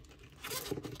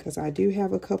 because I do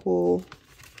have a couple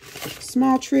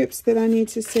small trips that I need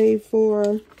to save for.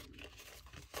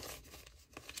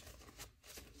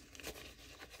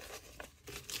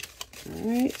 All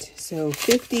right, so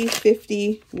 50,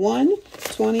 51,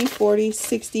 20, 40,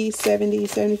 60, 70,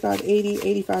 75, 80,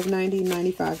 85, 90,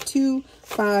 95, 2,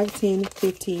 5, 10,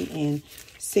 15, and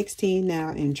 16 now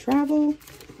in travel.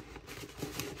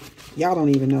 Y'all don't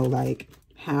even know like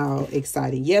how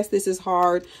exciting. Yes, this is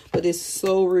hard, but it's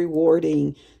so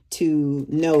rewarding to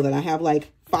know that I have like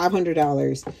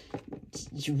 $500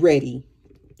 ready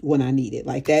when I need it.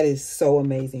 Like that is so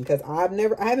amazing because I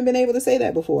haven't been able to say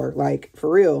that before, like for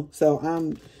real. So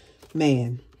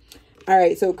man. All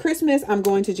right, so Christmas, I'm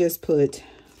going to just put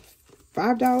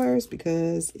 $5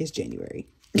 because it's January.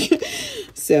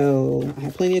 So I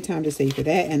have plenty of time to save for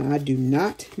that, and I do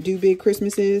not do big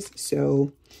Christmases,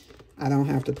 so I don't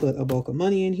have to put a bulk of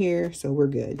money in here, so we're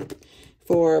good.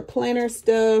 For planner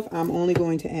stuff, I'm only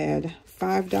going to add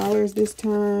 $5 this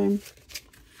time.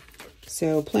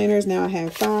 So planners now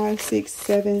have 5, 6,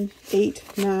 7,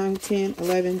 8, 9, 10,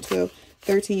 11, 12,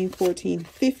 13, 14,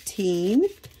 15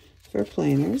 for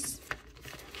planners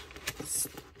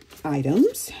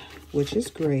items, which is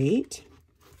great.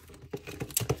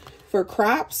 For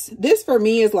crops, this for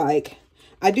me is like,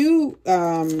 I do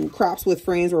crops with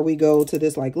friends where we go to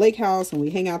this like lake house and we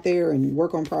hang out there and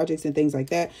work on projects and things like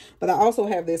that. But I also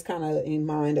have this kind of in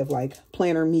mind of like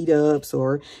planner meetups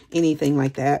or anything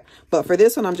like that. But for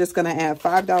this one, I'm just going to add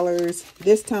 $5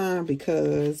 this time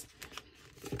because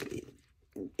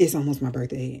it's almost my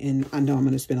birthday and I know I'm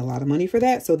going to spend a lot of money for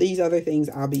that. So these other things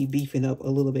I'll be beefing up a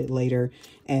little bit later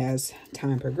as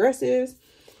time progresses.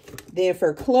 Then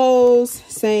for clothes,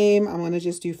 same. I'm going to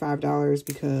just do $5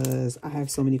 because I have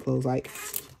so many clothes. Like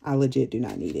I legit do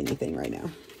not need anything right now.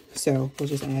 So we'll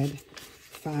just add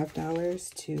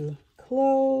 $5 to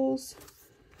clothes.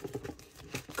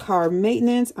 Car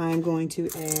maintenance, I'm going to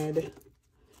add,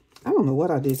 I don't know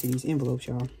what I did to these envelopes,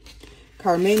 y'all.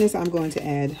 Car maintenance, I'm going to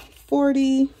add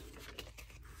 40.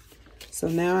 So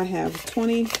now I have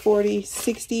 20, 40,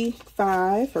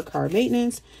 65 for car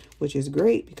maintenance, which is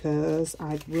great because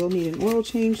I will need an oil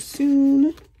change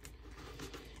soon.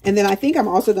 And then I think I'm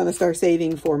also going to start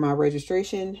saving for my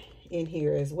registration in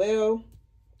here as well.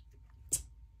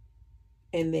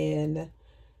 And then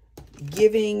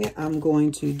giving, I'm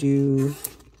going to do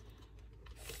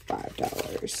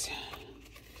 $5.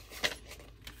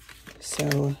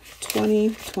 So 20,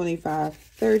 25,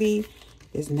 30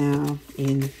 is now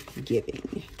in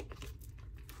giving.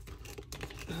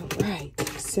 All right,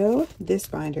 so this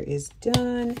binder is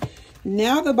done.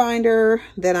 Now the binder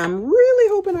that I'm really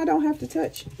hoping I don't have to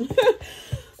touch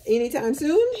anytime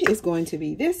soon is going to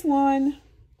be this one.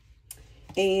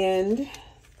 And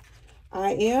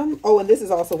I am, oh, and this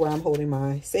is also where I'm holding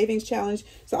my savings challenge.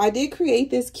 So I did create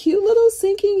this cute little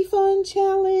sinking fun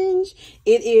challenge.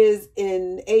 It is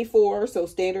in A4, so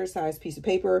standard size piece of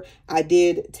paper. I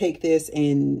did take this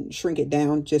and shrink it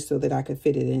down just so that I could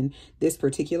fit it in this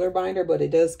particular binder, but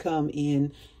it does come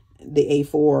in the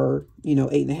A4, you know,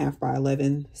 8.5 by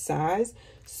 11 size.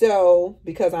 So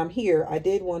because I'm here, I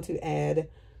did want to add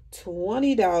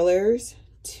 $20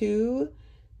 to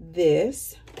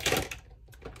this.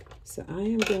 So I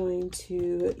am going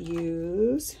to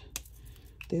use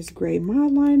this gray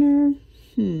mod liner.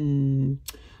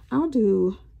 I'll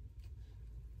do,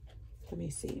 let me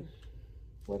see.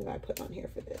 What did I put on here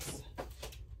for this?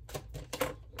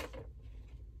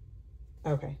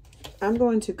 Okay. I'm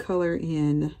going to color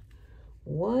in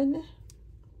one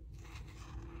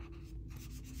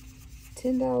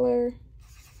 $10,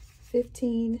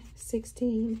 15,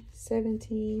 16,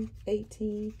 17,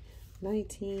 18,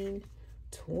 19,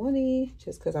 20,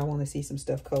 just because I want to see some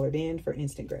stuff colored in for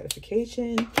instant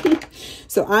gratification.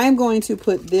 So I'm going to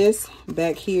put this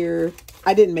back here.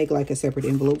 I didn't make like a separate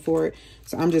envelope for it,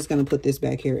 so I'm just going to put this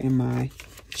back here in my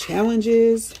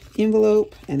challenges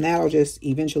envelope, and that'll just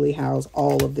eventually house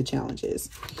all of the challenges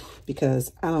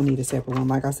because I don't need a separate one.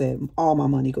 Like I said, all my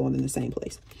money going in the same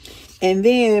place. And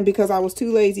then because I was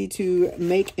too lazy to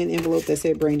make an envelope that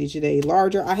said brandijanei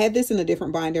larger, I had this in a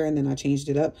different binder and then I changed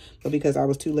it up. But because I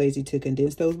was too lazy to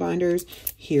condense those binders,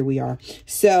 here we are.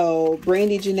 So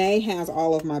brandijanei has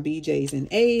all of my BJs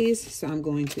and A's. So I'm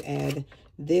going to add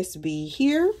this B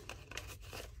here.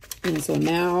 And so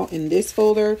now in this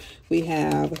folder, we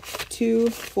have 2,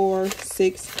 4,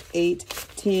 6, 8,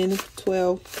 10,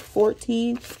 12,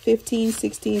 14, 15,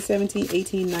 16, 17,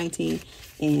 18, 19,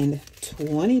 and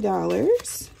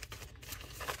 $20.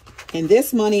 And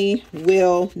this money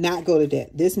will not go to debt.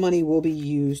 This money will be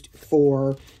used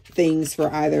for things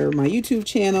for either my YouTube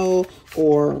channel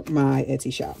or my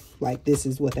Etsy shop. Like, this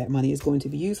is what that money is going to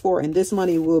be used for. And this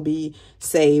money will be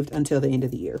saved until the end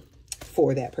of the year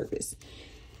for that purpose.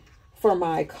 For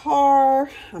my car,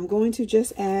 I'm going to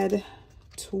just add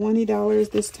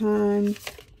 $20 this time.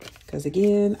 Because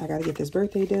again, I got to get this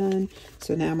birthday done.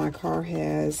 So now my car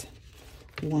has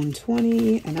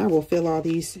 $120, and I will fill all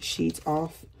these sheets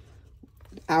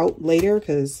out later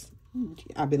because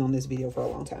I've been on this video for a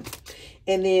long time.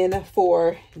 And then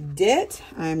for debt,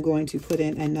 I'm going to put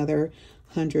in another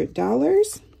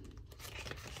 $100.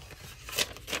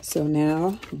 So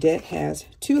now debt has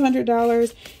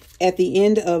 $200. At the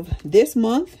end of this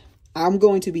month, I'm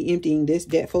going to be emptying this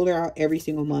debt folder out every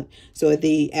single month. So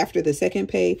after the second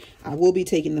pay, I will be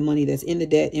taking the money that's in the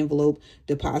debt envelope,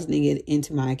 depositing it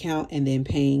into my account, and then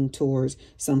paying towards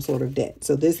some sort of debt.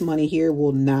 So this money here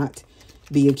will not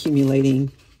be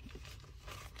accumulating.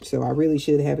 So I really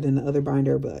should have it in the other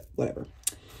binder, but whatever.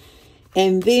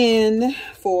 And then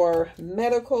for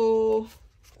medical,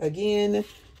 again,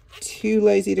 too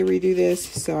lazy to redo this.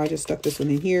 So I just stuck this one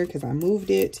in here because I moved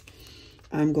it.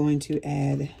 I'm going to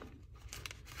add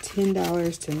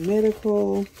 $10 to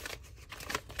medical.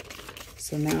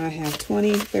 So now I have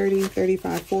 20, 30,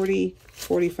 35, 40,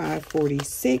 45,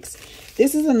 46.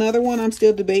 This is another one I'm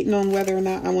still debating on whether or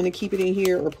not I want to keep it in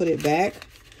here or put it back,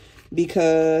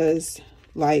 because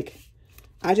like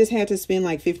I just had to spend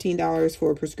like $15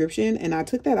 for a prescription, and I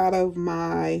took that out of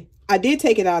I did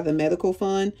take it out of the medical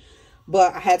fund,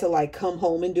 but I had to like come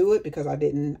home and do it because I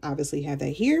didn't obviously have that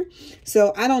here.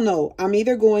 So I don't know. I'm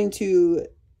either going to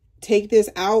take this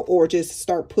out or just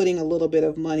start putting a little bit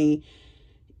of money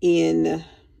in.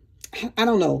 I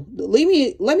don't know.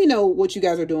 Let me know what you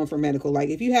guys are doing for medical. Like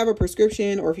if you have a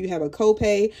prescription or if you have a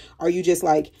copay, are you just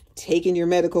like taking your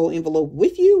medical envelope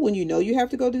with you when you know you have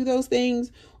to go do those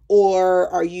things? Or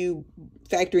are you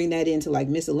factoring that into like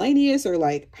miscellaneous, or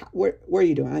like where are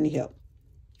you doing? I need help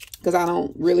because I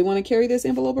don't really want to carry this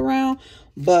envelope around.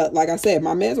 But like I said,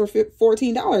 my meds were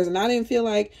 $14 and I didn't feel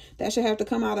like that should have to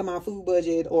come out of my food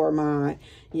budget or my,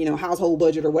 household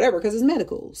budget or whatever, because it's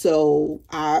medical. So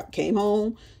I came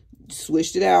home,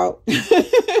 switched it out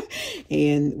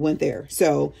and went there.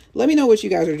 So let me know what you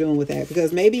guys are doing with that,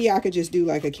 because maybe I could just do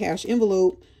like a cash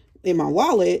envelope in my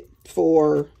wallet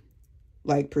for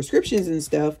like prescriptions and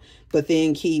stuff, but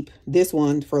then keep this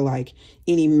one for like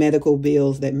any medical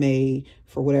bills that may,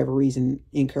 for whatever reason,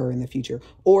 incur in the future.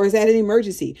 Or is that an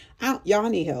emergency? Y'all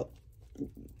need help.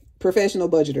 Professional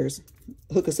budgeters,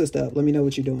 hook a sister up. Let me know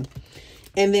what you're doing.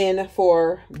 And then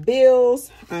for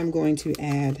bills, I'm going to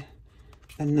add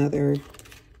another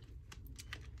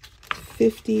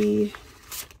 50.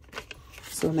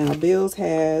 So now bills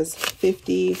has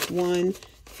 51.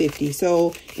 50.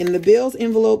 So in the bills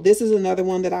envelope, this is another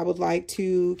one that I would like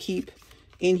to keep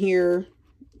in here,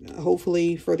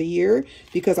 hopefully for the year,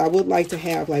 because I would like to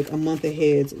have like a month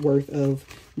ahead's worth of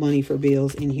money for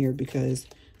bills in here, because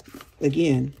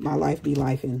again, my life be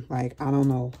lifing, like, I don't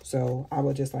know. So I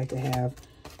would just like to have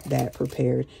that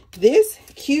prepared. This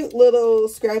cute little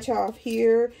scratch off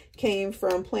here came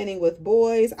from Planning with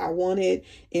Boys. I wanted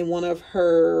in one of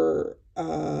her,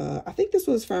 I think this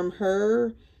was from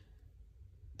her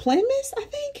Planmas, I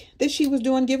think, that she was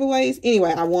doing giveaways.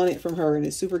 Anyway, I want it from her and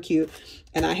it's super cute.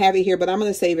 And I have it here, but I'm going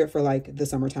to save it for like the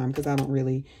summertime because I don't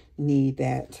really need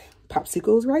that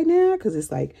popsicles right now because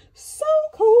it's like so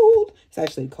cold. It's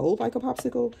actually cold like a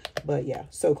popsicle, but yeah,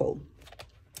 so cold.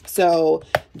 So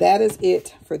that is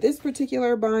it for this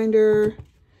particular binder.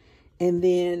 And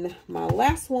then my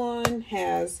last one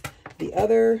has the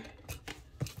other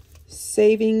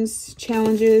savings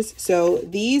challenges. So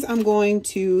these I'm going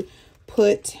to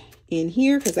put in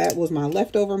here because that was my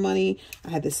leftover money. I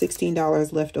had the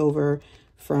 $16 left over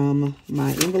from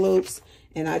my envelopes,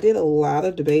 and I did a lot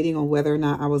of debating on whether or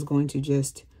not I was going to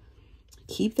just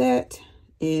keep that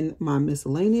in my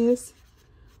miscellaneous,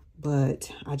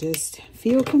 but I just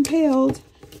feel compelled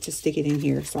to stick it in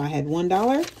here. So I had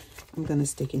 $1 I'm going to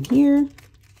stick in here.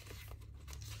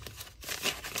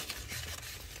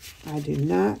 I do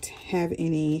not have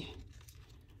any,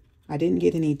 I didn't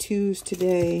get any twos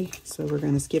today, so we're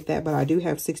going to skip that. But I do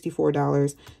have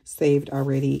 $64 saved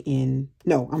already in,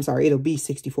 no, I'm sorry, it'll be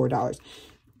 $64.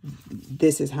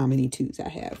 This is how many twos I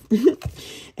have.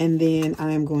 And then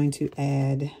I'm going to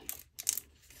add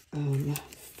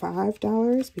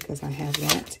 $5 because I have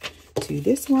that to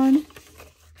this one.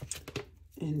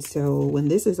 And so when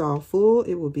this is all full,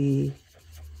 it will be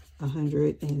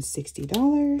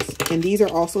 $160. And these are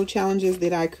also challenges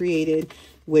that I created,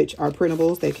 which are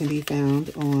printables that can be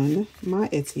found on my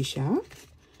Etsy shop.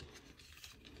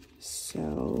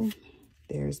 So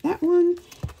there's that one.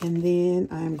 And then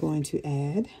I'm going to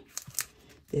add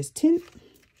this 10.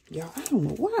 Y'all, I don't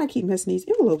know why I keep messing these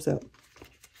envelopes up.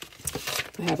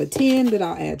 I have a 10 that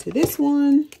I'll add to this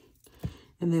one.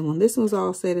 And then when this one's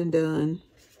all said and done,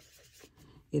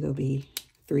 it'll be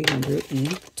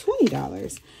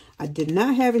 $320. I did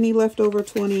not have any leftover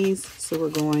 20s, so we're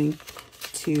going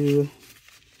to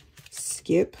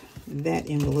skip that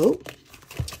envelope.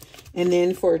 And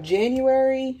then for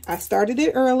January, I started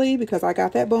it early because I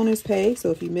got that bonus pay.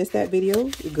 So if you missed that video,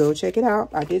 go check it out.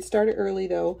 I did start it early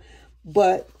though.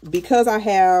 But because I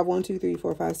have 1, 2, 3,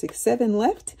 4, 5, 6, 7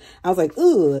 left, I was like,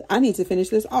 ooh, I need to finish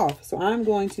this off. So I'm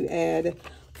going to add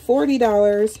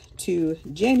 $40 to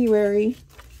January,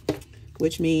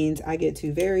 which means I get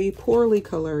to very poorly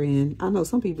color in. I know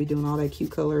some people be doing all that cute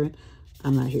coloring.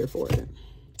 I'm not here for it.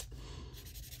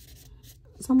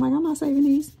 So I'm like, I'm not saving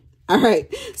these. All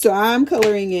right, so I'm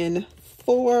coloring in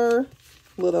 4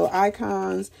 little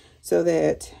icons so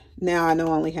that now I know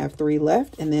I only have 3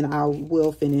 left, and then I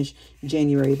will finish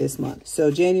January this month.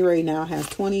 So January now has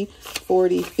 20,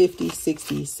 40, 50,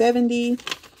 60, 70,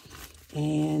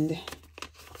 and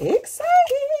exciting.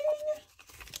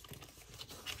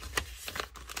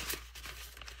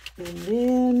 And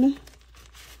then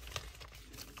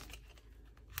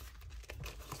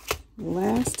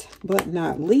last but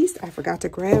not least, I forgot to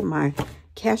grab my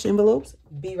cash envelopes.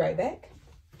 Be right back.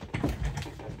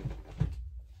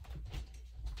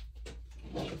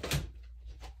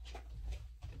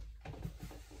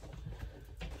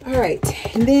 All right,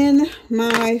 and then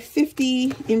my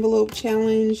 50 envelope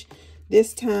challenge.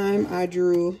 This time I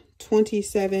drew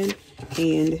 27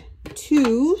 and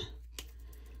 2.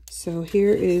 So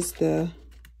here is the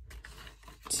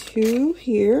 2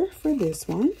 here for this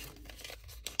one.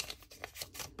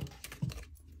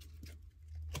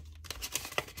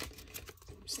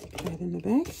 Stick that in the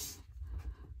back.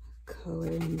 Color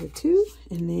in the 2,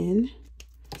 and then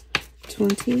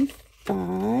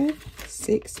 25,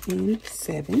 6, and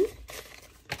 7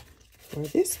 for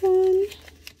this one.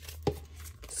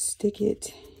 Stick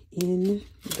it in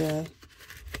the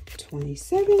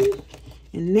 27,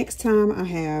 and next time I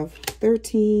have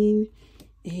 13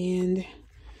 and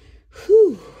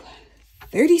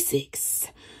 36.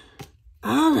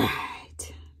 All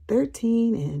right,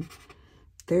 13 and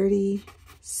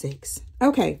 36.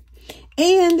 Okay.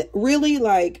 And really,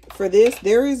 like, for this,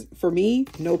 there is, for me,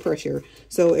 no pressure.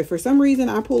 So if for some reason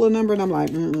I pull a number and I'm like,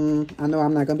 I know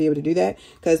I'm not going to be able to do that.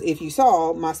 Because if you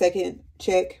saw my second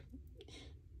check,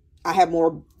 I have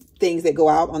more things that go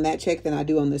out on that check than I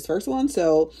do on this first one.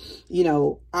 So, you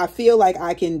know, I feel like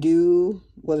I can do,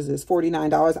 what is this,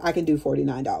 $49? I can do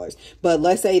 $49. But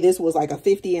let's say this was like a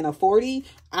 50 and a 40.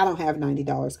 I don't have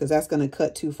 $90 because that's going to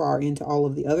cut too far into all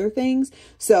of the other things.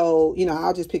 So, you know,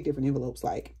 I'll just pick different envelopes.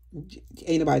 Like,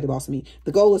 ain't nobody the boss of me.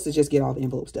 The goal is to just get all the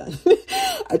envelopes done.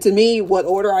 To me, what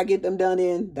order I get them done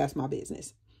in, that's my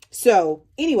business. So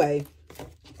anyway,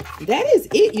 that is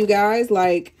it, you guys.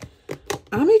 Like,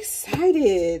 I'm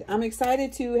excited. I'm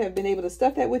excited to have been able to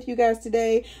stuff that with you guys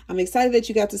today. I'm excited that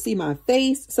you got to see my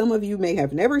face. Some of you may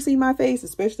have never seen my face,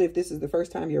 especially if this is the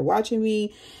first time you're watching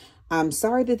me. I'm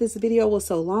sorry that this video was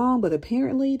so long, but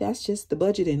apparently that's just the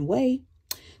budget and way.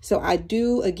 So I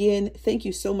do, again, thank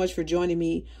you so much for joining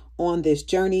me on this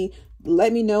journey.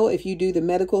 Let me know if you do the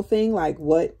medical thing, like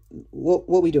what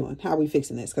we doing? How are we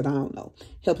fixing this? Because I don't know.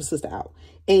 Help a sister out.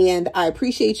 And I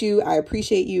appreciate you. I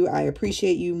appreciate you. I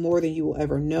appreciate you more than you will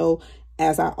ever know.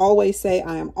 As I always say,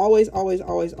 I am always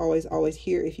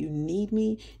here if you need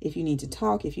me, if you need to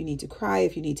talk, if you need to cry,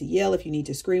 if you need to yell, if you need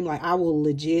to scream. Like, I will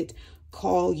legit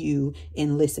call you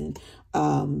and listen.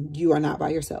 You are not by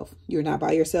yourself. You're not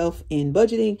by yourself in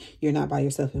budgeting. You're not by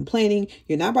yourself in planning.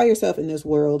 You're not by yourself in this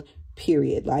world,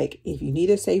 period. Like, if you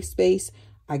need a safe space,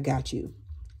 I got you.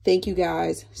 Thank you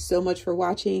guys so much for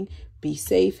watching. Be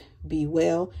safe, be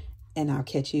well, and I'll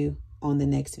catch you on the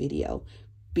next video.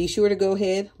 Be sure to go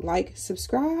ahead, like,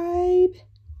 subscribe,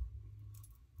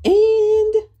 and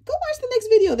go watch the next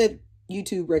video that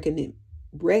YouTube recommends.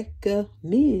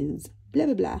 Blah,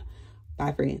 blah, blah.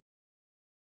 Bye, friends.